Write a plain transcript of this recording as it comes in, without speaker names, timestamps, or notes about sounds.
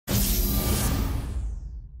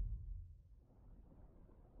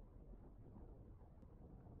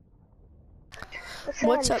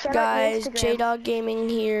What's up, guys? J-Dog Gaming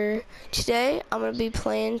here. Today I'm gonna be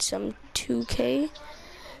playing some 2K,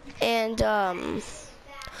 and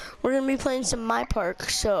we're gonna be playing some My Park.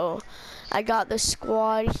 So I got the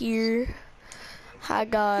squad here. I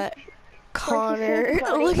got Connor.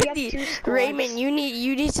 Look at these. Raymond, you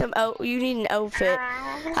need an outfit.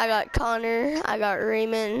 I got Connor. I got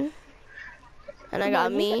Raymond, and I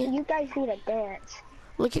got me. You guys need a dance.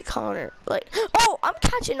 Look at Connor. Like, oh, I'm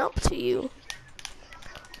catching up to you.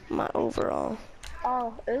 My overall.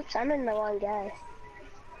 Oh, oops, I'm in the wrong guy.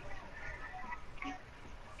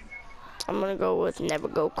 I'm gonna go with Never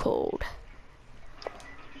Go Cold.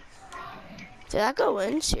 Did that go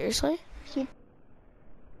in? Seriously?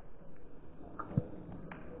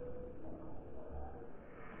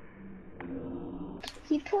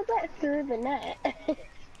 He pulled that through the net.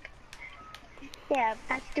 Yeah,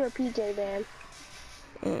 pass to a PJ man.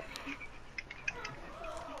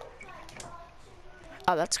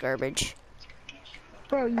 Oh, that's garbage.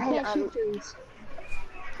 Bro, you can't shoot threes.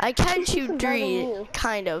 I can shoot threes,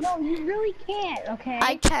 kind of. No, you really can't, okay?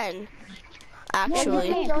 I can,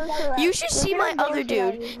 actually. No, you should see my other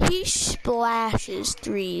dude. He splashes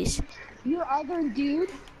threes. Your other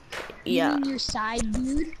dude? Yeah. You mean your side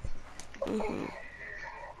dude?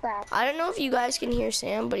 I don't know if you guys can hear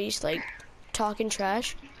Sam, but he's like talking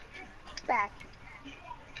trash. Back.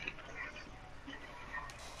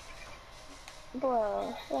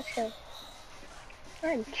 Bro,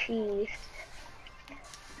 I'm cheese.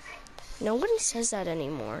 Nobody says that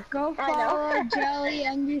anymore. Go follow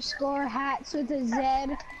jelly_hats with a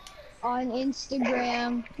Z on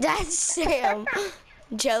Instagram. That's Sam.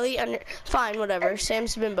 Fine, whatever.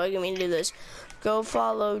 Sam's been bugging me to do this. Go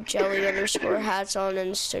follow jelly_hats on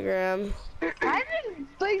Instagram. I've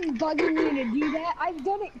been bugging me to do that. I've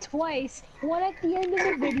done it twice. One at the end of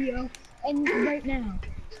the video and right now.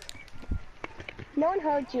 No one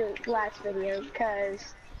heard you last video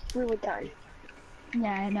because we were done.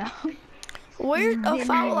 Yeah, I know. Where's a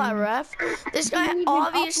foul at, ref? This guy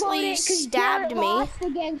obviously stabbed me. Lost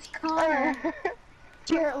against Connor.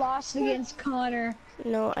 Jarrett lost against Connor.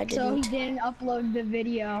 No, I didn't. So he didn't upload the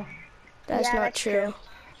video. That's not true.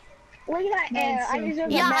 Look at that air.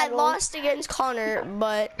 I lost against Connor,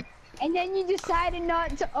 but... And then you decided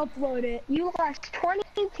not to upload it. You lost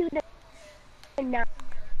 22 to 9.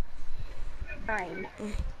 I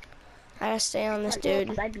gotta stay on this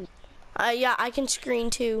dude. Yeah, I can screen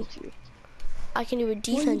too. I can do a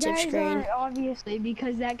defensive screen. Obviously,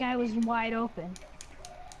 because that guy was wide open.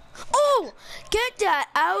 Oh! Get that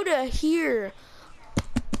out of here!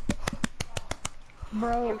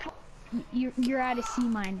 Bro, you're at a C-.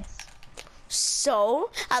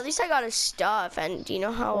 So, at least I got a stuff, and do you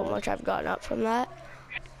know how much I've gotten up from that?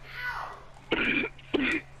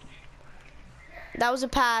 That was a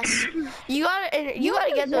pass. You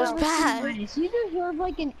gotta get those passes. You deserve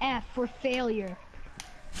like an F for failure.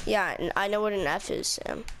 Yeah, I know what an F is,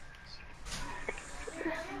 Sam.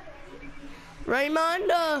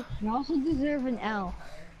 Raymonda! You also deserve an L.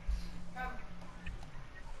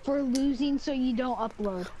 For losing so you don't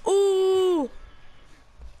upload. Ooh!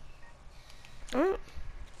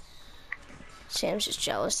 Sam's just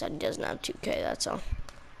jealous that he doesn't have 2K, that's all.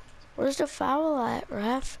 Where's the foul at,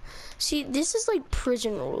 ref? See, this is like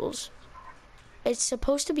prison rules. It's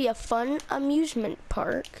supposed to be a fun amusement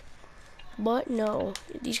park. But no,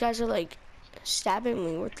 these guys are like stabbing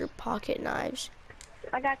me with their pocket knives.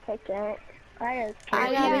 I got kicked out. I'm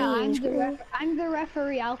the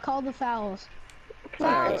referee. I'll call the fouls.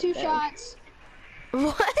 Foul, 2 shots.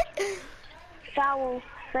 What? Foul,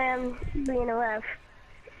 Sam being a ref.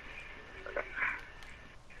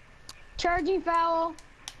 Charging foul.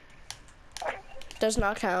 Does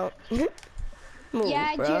not count. Move,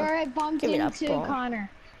 yeah, bro. Jarrett bumped into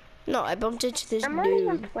Connor. No, I bumped into this I'm not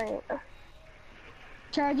even playing.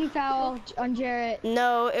 Charging foul on Jarrett.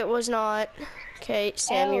 No, it was not. Okay,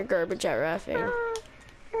 Sam, you're garbage at reffing.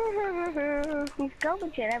 He's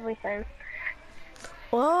garbage at everything.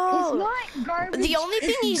 Whoa. It's not garbage. The only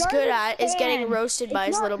thing he's good at is getting roasted by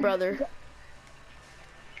his little brother.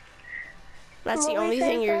 That's the only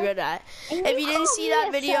thing you're good at. If you didn't see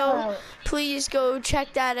that video, please go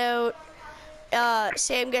check that out.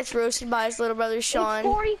 Sam gets roasted by his little brother Sean. It's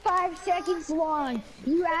 45 seconds long.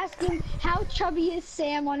 You asked him how chubby is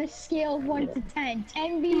Sam on a scale of 1 to 10.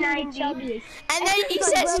 10 being the chubbiest. And then he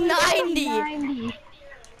says 90. 90.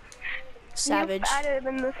 Savage. You're better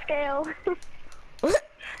than the scale.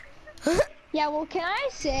 Yeah, well, can I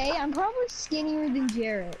say I'm probably skinnier than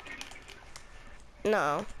Jarrett?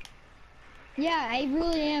 No. Yeah, I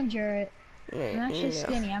really am, Jarrett. I'm actually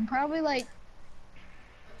skinny. I'm probably like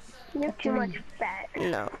You have too much fat.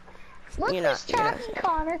 No. What You're is not. happening,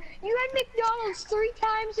 Connor? You had McDonald's 3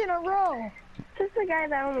 times in a row. This is the guy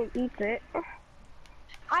that only eats it.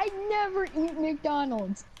 I never eat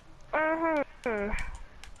McDonald's. Uh-huh. Well,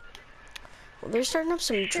 they're starting up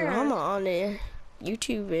some drama on a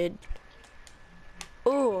YouTube vid.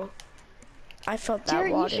 Ooh, I felt that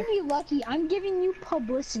Jared, water. you should be lucky. I'm giving you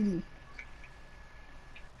publicity.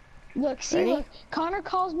 Look, see, Ready? look. Connor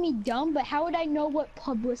calls me dumb, but how would I know what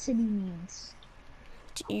publicity means?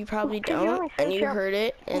 You probably Because you don't, only and search you up- heard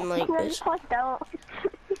it, and like No, you this. just don't.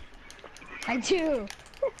 I do.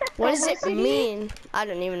 What does it Publicity? mean? I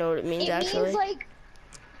don't even know what it means It actually. means like,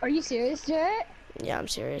 are you serious, Jared? Yeah, I'm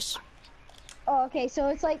serious. Oh, okay, so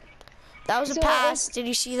it's like, That was a So pass. Did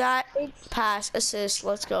you see that? it's Pass, assist.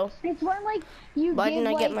 Let's go. it's when like you Why give didn't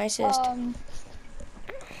I like get my assist?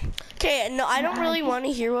 Okay, no, I don't really want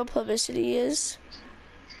to hear what publicity is.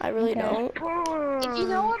 I really don't. if you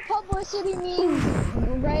know what publicity means,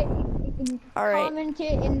 right? All right. Comment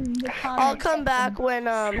it in the comments. I'll come back when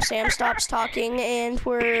Sam stops talking and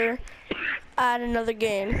we're at another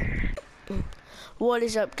game. What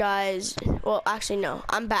is up, guys? Well, actually, no.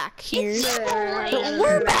 I'm back here.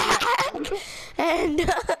 We're back! And, Eat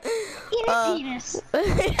a penis.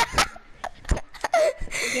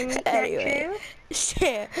 anyway,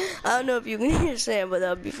 Sam, I don't know if you can hear Sam, but that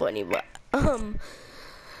would be funny, but,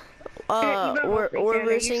 we're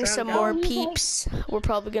versing some more peeps. We're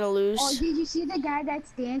probably gonna Oh, lose. did you see the guy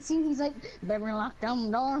that's dancing? He's like, "Baby, lock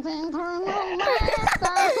them doors and turn the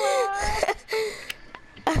lights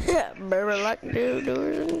Remember, lock the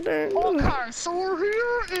doors and turn. Okay, so we're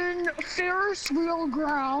here in Ferris wheel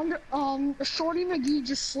ground. Shorty McGee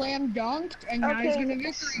just slam dunked, and now he's Okay. gonna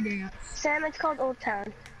victory dance. Sam, it's called Old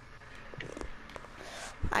Town.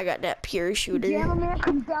 I got that pure shooter. Pajama Man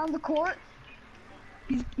comes down the court.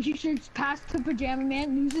 He shoots past to Pajama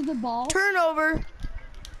Man, loses the ball. Turnover.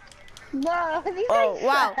 No, these Oh guys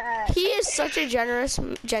wow, suck. he is such a generous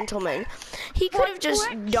gentleman. He could have just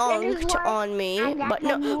dunked on me, but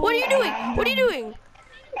no. What are you doing? What are you doing?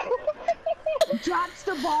 Drops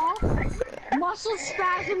the ball. Muscle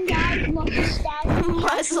spasm, guys. Muscle spasm.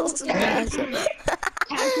 Muscle spasm.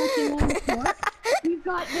 Casual thing on the court. We've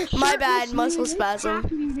got the My bad, shirtless muscle nudist, spasm.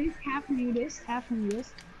 Half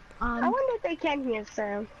nudist. I wonder if they can hear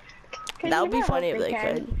Sam. 'Cause That would you be know funny if they they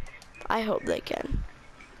can. could. I hope they can.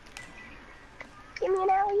 Give me an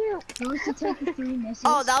alley-oop. Goes to take the 3 misses.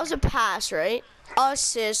 Oh, that was a pass, right?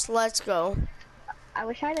 Assist. Let's go. I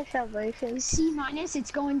wish I had a celebration. C-.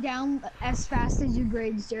 It's going down as fast as your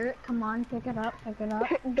grades, Jared. Come on, pick it up.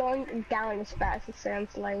 Going down as fast as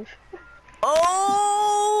Sam's life.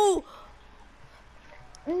 Oh!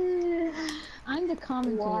 I'm the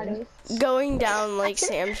commentator. Water. Going down like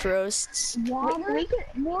Sam's roasts. Water? We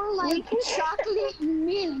can- More like chocolate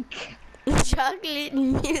milk. Chocolate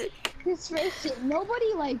milk. Let's face it,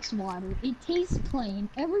 nobody likes water. It tastes plain.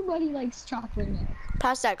 Everybody likes chocolate milk.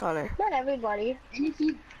 Pass that, Connor. Not everybody. And if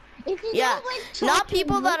you Yeah, don't like chocolate not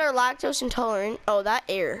people milk, that are lactose intolerant. Oh, that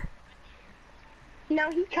air. No,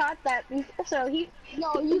 he caught that. So he.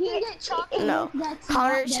 no, you can get chocolate No. milk that's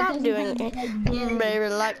Connor, not, that stop doesn't doing have, it. like, dairy. Baby,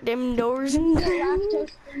 lock them doors You and can get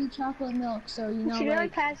lactose-free chocolate milk, so you know, She really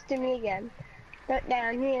like, passed to me again. Put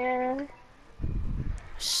down here.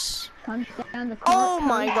 comes down the court. Oh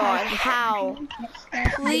my comes god, down how?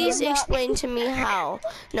 the- Please explain to me how.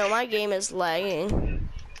 No, my game is lagging.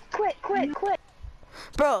 Quit.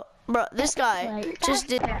 Bro, this guy Like, just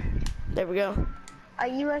did. There we go. Are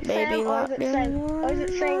you a Baby, Sam, or lock is it them saying, or is it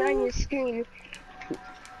saying on your screen?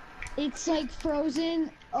 It's like frozen.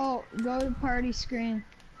 Oh, go to party screen.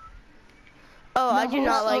 Oh, I do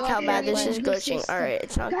not like how Okay, bad this is like, glitching. this Alright,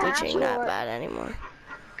 it's not That's glitching that what- bad anymore.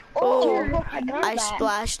 Oh, Oh, I know I that.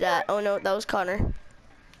 splashed that. Oh no, that was Connor.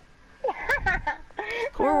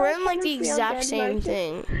 We're Oh, wearing like I the feel exact good, same Marcus.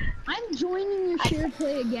 thing. I'm joining your share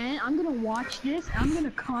play again. I'm gonna watch this. I'm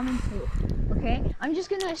gonna commentate. Okay? I'm just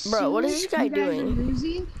gonna assume Bro, what is this guy you guys are doing?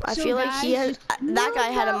 losing. I So feel like he guys, has. just That guy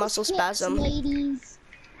move had a those muscle hips, spasm. Ladies.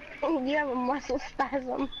 You have a muscle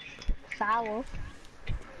spasm. Foul.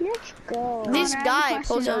 Let's go. This Connor, I have a guy question.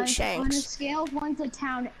 pulls out On a shanks. scale of 1 to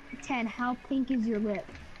 10, how pink is your lip?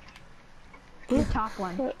 The top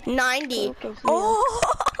one. 90. Pink as you.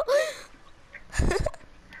 Oh!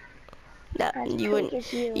 That As you pink wouldn't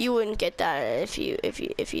as you. you wouldn't get that if you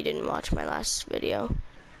didn't watch my last video.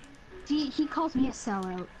 He calls me a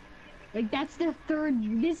sellout. Like that's the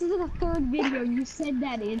third. This is the third video you said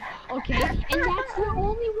that in. Okay, and that's the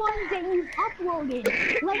only one that you've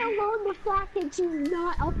uploaded. Let alone the fact that you've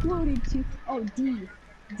not uploaded to. Oh, D.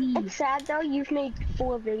 It's sad though. You've made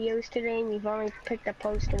 4 videos today and you've only picked a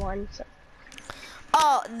post one. So.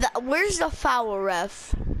 Oh, where's the foul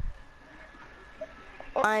ref?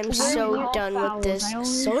 I'm I so don't call done with fouls, this. I only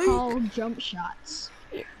Psych. call jump shots.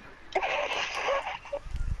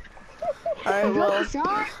 Alright, well, Jump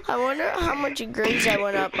shot. I wonder how much grades I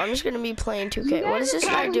went up. I'm just gonna be playing You 2K. What guys is are this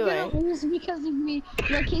guy probably gonna doing? lose because of me.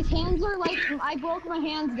 Look, his hands are like, I broke my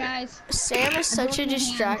hands, guys. Sam is such a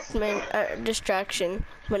distraction,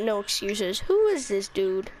 but no excuses. Who is this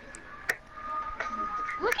dude?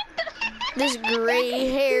 Look at that. This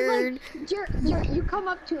gray-haired. You come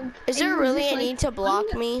up to him. Is and there you're really just a like, need to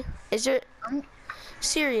block me? Is there? I'm-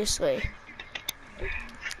 Seriously.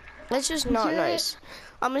 That's just not Jared. nice.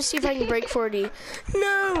 I'm gonna see if I can break 40.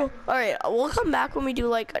 No! Alright, we'll come back when we do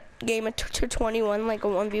like a game of 21, like a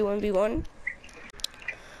 1v1v1.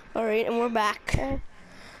 Alright, and we're back.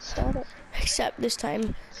 Start it. Except this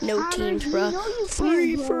time, no Connor, teams, you bro. know you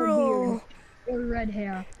Free can't for grow a all. beard or red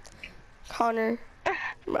hair. Connor.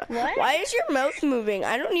 What? Why is your mouth moving?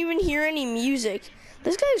 I don't even hear any music.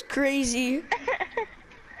 This guy's crazy.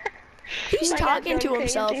 He's My talking God's to going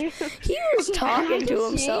himself. crazy. He was Can I talking to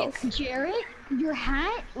just say, himself. Jarrett, your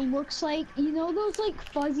hat looks like, you know those like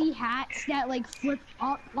fuzzy hats that like flip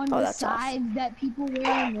up on the that's off. sides that people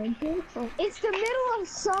wear in winter? It's the middle of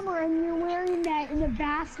summer and you're wearing that in a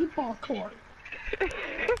basketball court. Can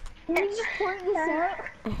we just point this out?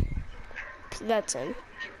 That's in.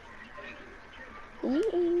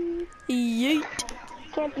 Yee. Yeet.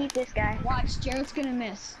 Can't beat this guy. Watch, Jarrett's gonna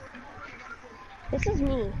miss. This is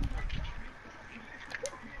me.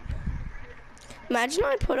 Imagine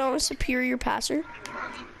I put on a superior passer.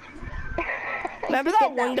 Remember Get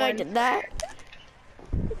that one that guy one. did that?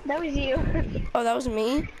 That was you. Oh, that was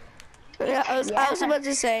me? Yeah, I was about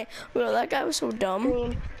to say, well, that guy was so dumb.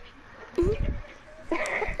 Green.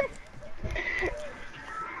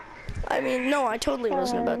 I mean, no, I totally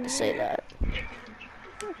wasn't about to say that.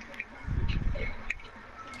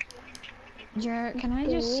 Jarrett, can I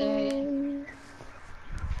just say,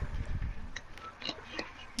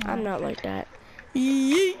 I'm not like that.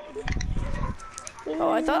 Yeet. Oh,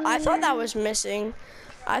 I thought that was missing.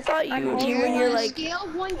 I thought you and your on a like scale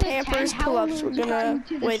of 1 to 10, Pampers how pull-ups were allergic are gonna you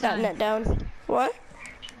to the weigh that sun? net down. What?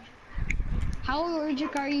 How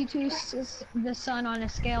allergic are you to the sun on a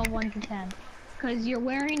scale of 1 to 10? Because you're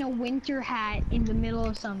wearing a winter hat in the middle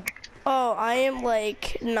of summer. Oh, I am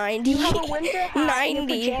like 90. You have a winter hat,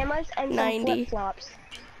 90. your pajamas, and 90. some flip-flops.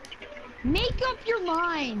 Make up your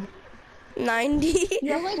mind. 90.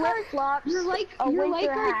 Your like our- flip-flops, You're like a our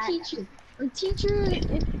winter hat. teacher. Our teacher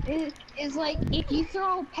is like, if you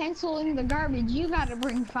throw a pencil in the garbage, you gotta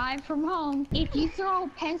bring 5 from home. If you throw a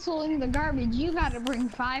pencil in the garbage, you gotta bring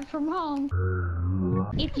 5 from home.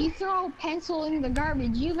 If you throw a pencil in the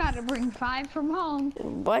garbage, you gotta bring 5 from home.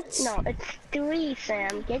 What? No, it's 3,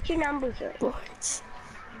 Sam. Get your numbers right. What?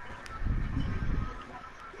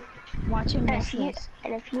 Watch him And miss if you, this.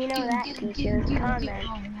 and if you know that, teacher, comment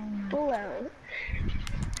Oh, no. below.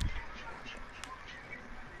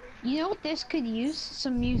 You know what this could use?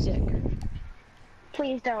 Some music.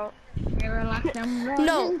 Please don't.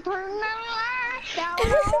 No.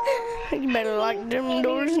 You better lock them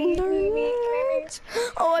doors and turn lights.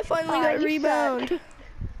 Oh, I finally got a you rebound. suck.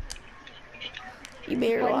 You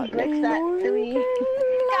better When lock he breaks them that doors. 3.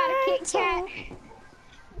 Got a Kit lights Kat. off.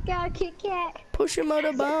 Got a Kit Kat. Push him out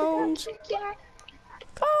of bounds. Kit Kat.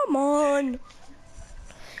 Come on.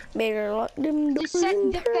 Better lock them doors Just set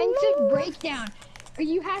and turn defensive lights. breakdown. Are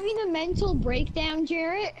you having a mental breakdown,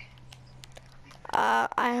 Jarrett? I'm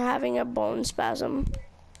having a bone spasm.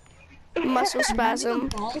 Muscle spasm.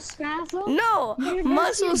 Ball spasm? No, You're gonna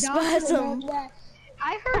muscle see a doctor spasm. about that.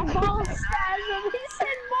 I heard ball spasm. He said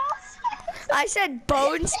ball spasm. I said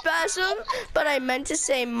bone spasm, but I meant to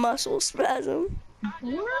say muscle spasm.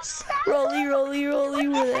 Ball spasm? Rolly, rolly, rolly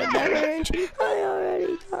with a never inch. I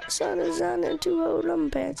already got sun and 2 hold on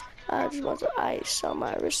pants. I just want the ice on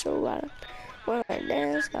my wrist so I when I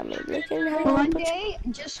dance, got me looking how I One put you. day,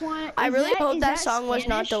 just want. I really hope is that song was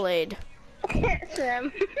not Spanish? delayed.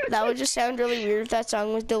 Sam. That would just sound really weird if that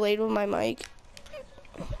song was delayed with my mic.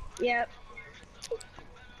 Yep.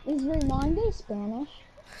 Is Raymonde Spanish?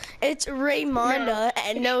 It's Raymonda,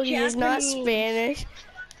 and no, he is not Japanese. Spanish.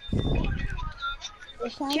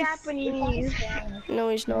 It sounds- Japanese. it sounds Spanish. No,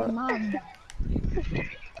 he's not. Raymonde.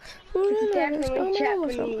 Definitely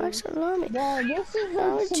Japanese. Well, this is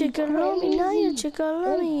Oh, like some chickalami, now you crazy.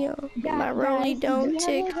 chickalami, yo. My rolly don't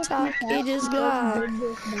tick tock, it is glide.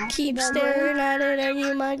 Keep staring at it and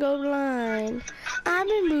you might go blind. I've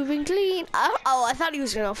been moving clean. Oh, I thought he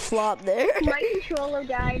was gonna flop there. My controller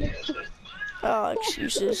died. Oh,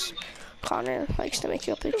 excuses. Connor likes to make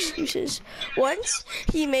up excuses. Once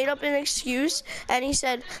he made up an excuse and he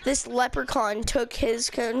said this leprechaun took his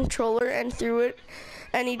controller and threw it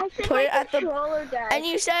and he I said put my it at the. controller died. And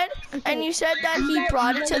you said that he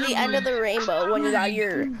brought it to the end of the rainbow when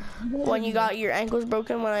you got your ankles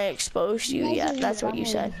broken when I exposed you. Yeah, that's what you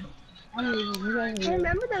said. Hey,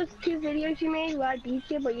 remember those 2 videos you made where I beat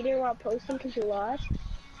you, but you didn't want to post them because you lost?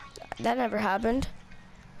 That never happened.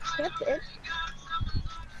 Yep, it.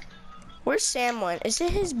 Where's Sam went? Is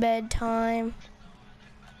it his bedtime?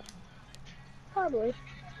 Probably.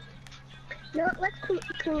 No, let's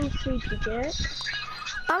clean sweep you, Garrett.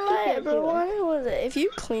 I like it, bro. What was it? If you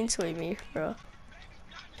clean sweep me, bro.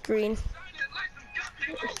 Green.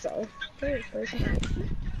 So,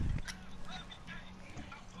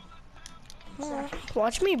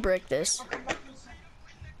 Watch me break this.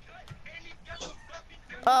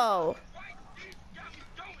 Oh.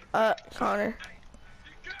 Connor.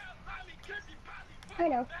 I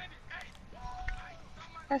know.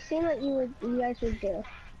 I've seen what you guys would do.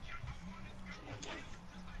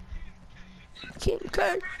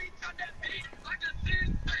 Okay.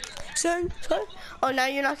 Oh, now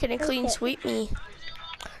you're not gonna clean sweep me.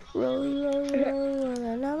 I'll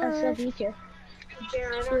still beat you.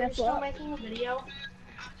 Jared, are you still making a video?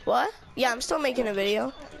 What? Yeah, I'm still making a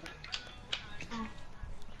video.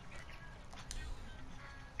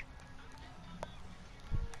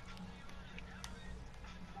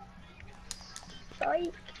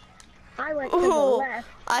 Psych. I went to the left.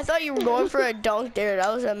 I thought you were going for a dunk there.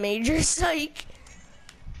 That was a major psych.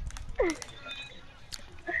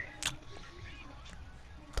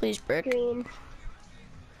 Please, brick. Green.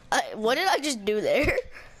 What did I just do there?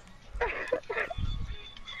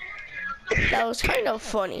 That was kind of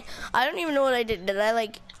funny. I don't even know what I did. Did I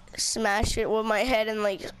like smash it with my head and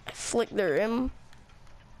like flick the rim?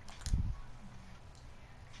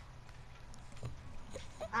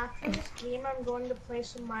 After this game, I'm going to play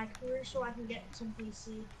some My Career so I can get some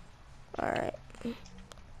PC. Alright.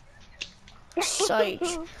 Psych.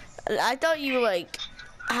 I thought you like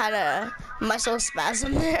had a muscle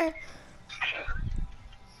spasm there.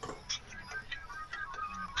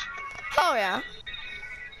 Oh yeah.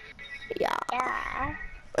 Yeah. Yeah.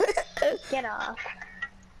 Get off.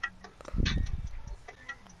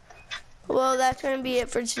 Well, that's gonna be it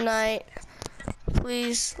for tonight.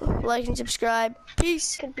 Please like and subscribe.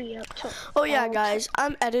 Peace. Could be up to. Oh yeah, guys,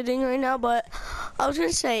 I'm editing right now, but I was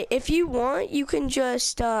gonna say, if you want, you can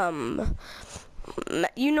just you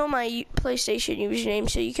know my PlayStation username,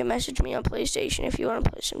 so you can message me on PlayStation if you want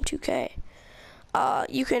to play some 2K.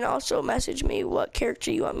 You can also message me what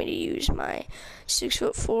character you want me to use, my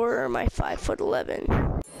 6'4" or my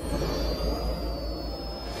 5'11".